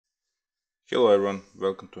Hello everyone,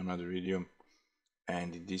 welcome to another video,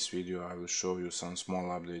 and in this video I will show you some small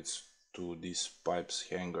updates to this pipes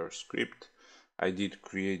hanger script. I did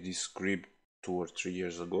create this script 2 or 3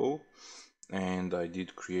 years ago, and I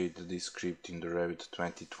did create this script in the Revit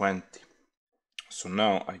 2020. So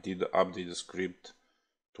now I did update the script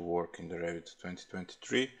to work in the Revit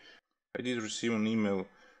 2023. I did receive an email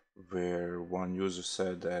where one user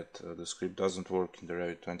said that the script doesn't work in the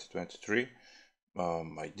Revit 2023.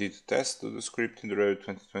 I did test the script in the Revit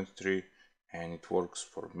 2023 and it works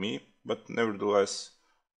for me, but nevertheless,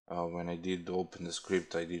 when I did open the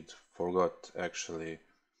script, I did forgot actually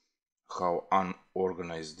how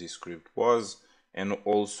unorganized this script was, and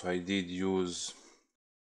also I did use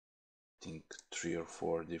I think 3 or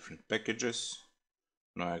 4 different packages.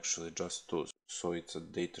 No, actually just 2. So it's a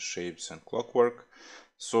data shapes and clockwork.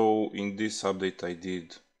 So in this update I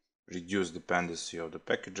did reduce dependency of the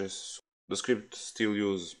packages. The script still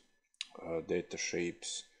use data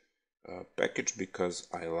shapes package because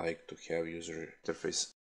I like to have user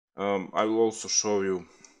interface. I will also show you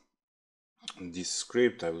this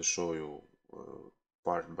script. I will show you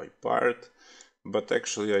part by part, but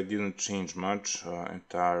actually I didn't change much.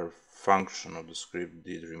 Entire function of the script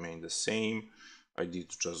did remain the same. I did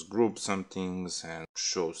just group some things and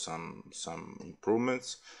show some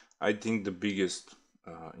improvements. I think the biggest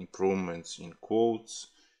improvements in quotes,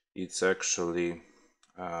 it's actually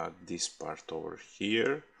this part over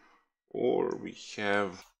here, or we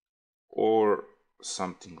have, or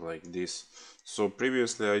something like this. So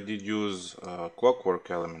previously I did use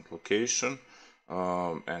clockwork element location,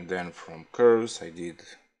 and then from curves I did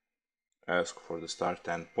ask for the start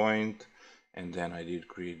end point, and then I did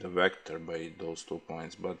create a vector by those 2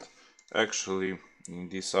 points. But actually in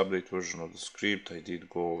this update version of the script I did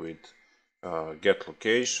go with get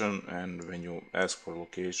location, and when you ask for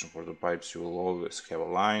location for the pipes you will always have a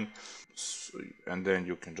line, and then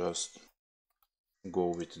you can just go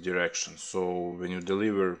with direction. So when you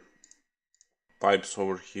deliver pipes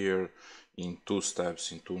over here in 2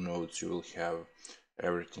 steps, in 2 nodes, you will have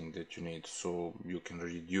everything that you need. So you can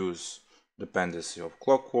reduce dependency of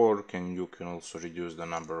clockwork, and you can also reduce the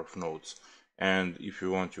number of nodes. And if you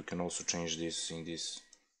want, you can also change this in this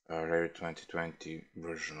Revit 2020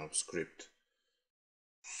 version of script.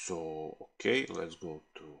 So okay, let's go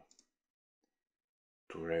to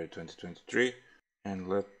Revit 2023 and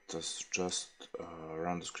let us just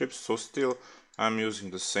run the script. So still I'm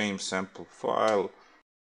using the same sample file.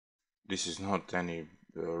 This is not any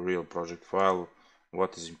real project file.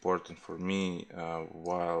 What is important for me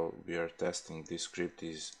while we are testing this script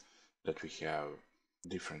is that we have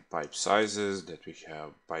different pipe sizes, that we have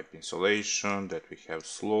pipe insulation, that we have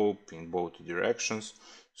slope in both directions.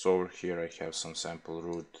 So over here I have some sample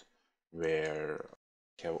route where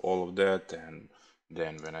I have all of that, and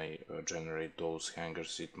then when I generate those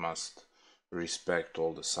hangers it must respect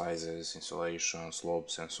all the sizes, insulation,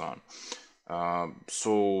 slopes and so on.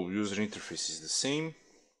 So user interface is the same.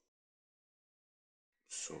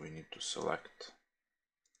 So we need to select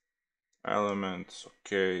elements,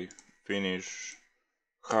 okay, finish,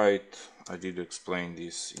 height. I did explain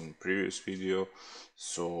this in previous video.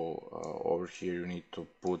 So over here you need to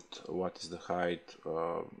put what is the height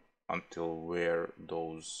until where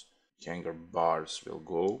those hanger bars will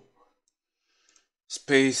go.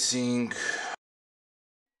 Spacing.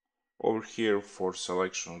 Over here for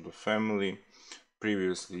selection of the family,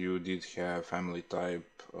 previously you did have family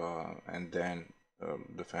type and then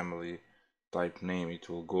the family type name it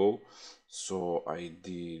will go. So I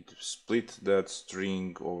did split that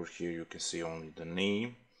string. Over here you can see only the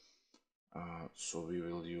name. So we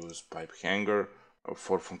will use pipe hanger.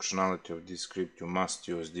 For functionality of this script you must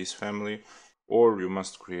use this family, or you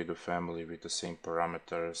must create a family with the same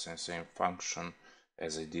parameters and same function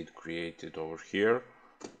as I did create it over here.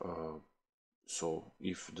 So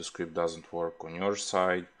if the script doesn't work on your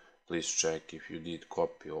side, please check if you did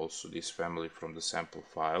copy also this family from the sample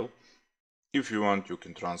file. If you want, you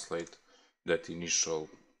can translate that initial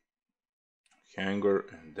hanger,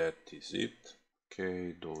 and that is it.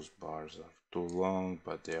 Okay, those bars are too long,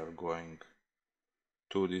 but they are going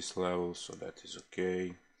to this level, so that is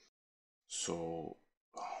okay. So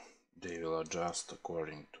they will adjust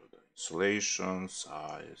according to the insulation,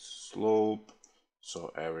 size, slope.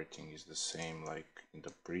 So everything is the same like in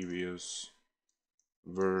the previous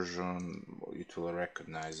version. It will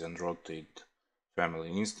recognize and rotate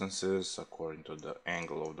family instances according to the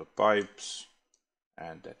angle of the pipes,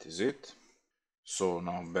 and that is it. So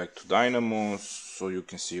now back to Dynamo. So you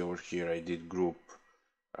can see over here I did group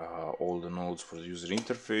all the nodes for the user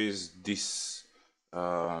interface. This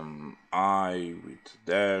I with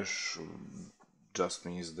dash, just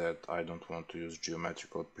means that I don't want to use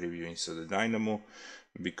geometrical preview inside the Dynamo,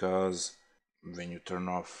 because when you turn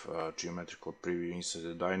off geometrical preview inside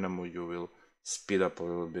the Dynamo, you will speed up a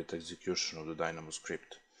little bit execution of the Dynamo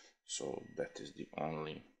script. So that is the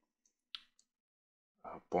only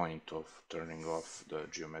point of turning off the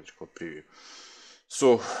geometrical preview.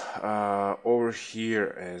 So over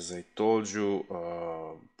here, as I told you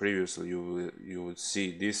previously, you will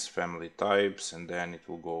see this family types, and then it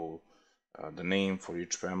will go the name for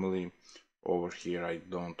each family. Over here I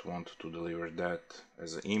don't want to deliver that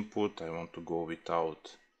as an input, I want to go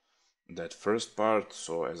without that first part.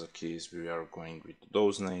 So as a keys we are going with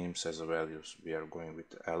those names, as a values we are going with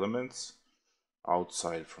the elements.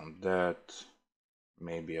 Outside from that,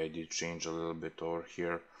 maybe I did change a little bit over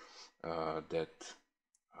here that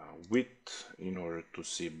width in order to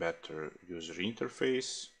see better user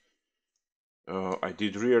interface. I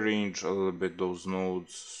did rearrange a little bit those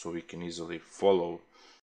nodes so we can easily follow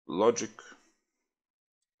logic.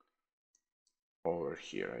 Over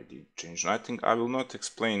here I did change nothing. I will not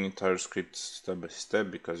explain entire script step by step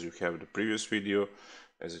because you have the previous video.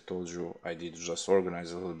 As I told you, I did just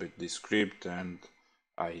organize a little bit this script, and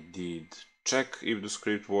I did check if the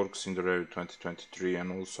script works in the Revit 2023,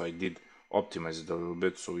 and also I did optimize it a little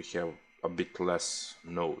bit so we have a bit less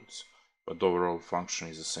nodes, but the overall function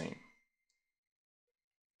is the same.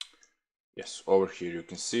 Yes, over here you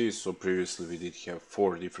can see, so previously we did have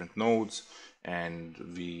 4 different nodes and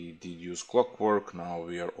we did use clockwork. Now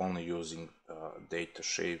we are only using data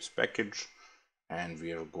shapes package, and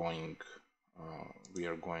we are going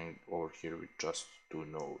over here with just 2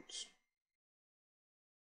 nodes.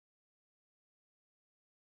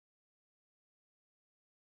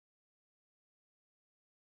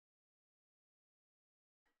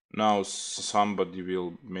 Now somebody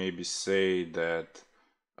will maybe say that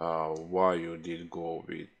why you did go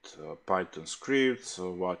with Python scripts,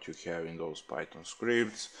 what you have in those Python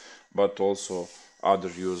scripts, but also other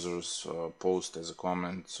users post as a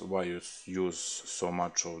comment why you use so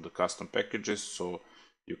much of the custom packages. So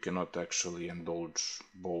you cannot actually indulge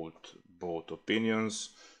both opinions.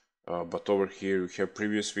 But over here you have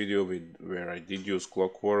previous video where I did use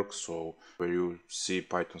clockwork, so where you see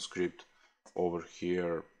Python script over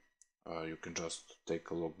here, you can just take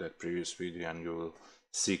a look at that previous video and you will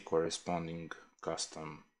see corresponding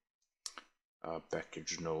custom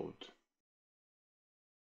package node.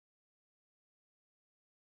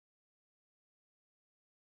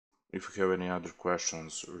 If you have any other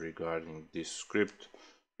questions regarding this script,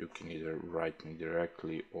 you can either write me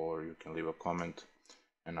directly or you can leave a comment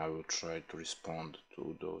and I will try to respond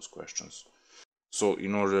to those questions. So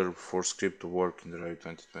in order for script to work in the Revit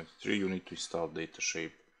 2023, you need to install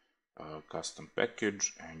datashape custom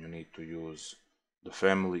package, and you need to use the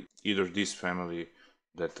family, either this family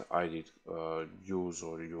that I did use,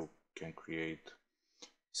 or you can create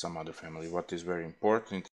some other family. What is very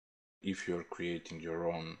important, if you're creating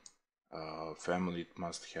your own family, it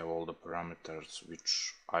must have all the parameters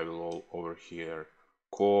which I will all over here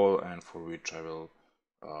call, and for which I will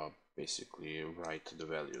basically write the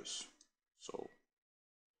values. So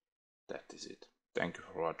that is it. Thank you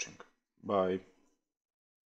for watching. Bye.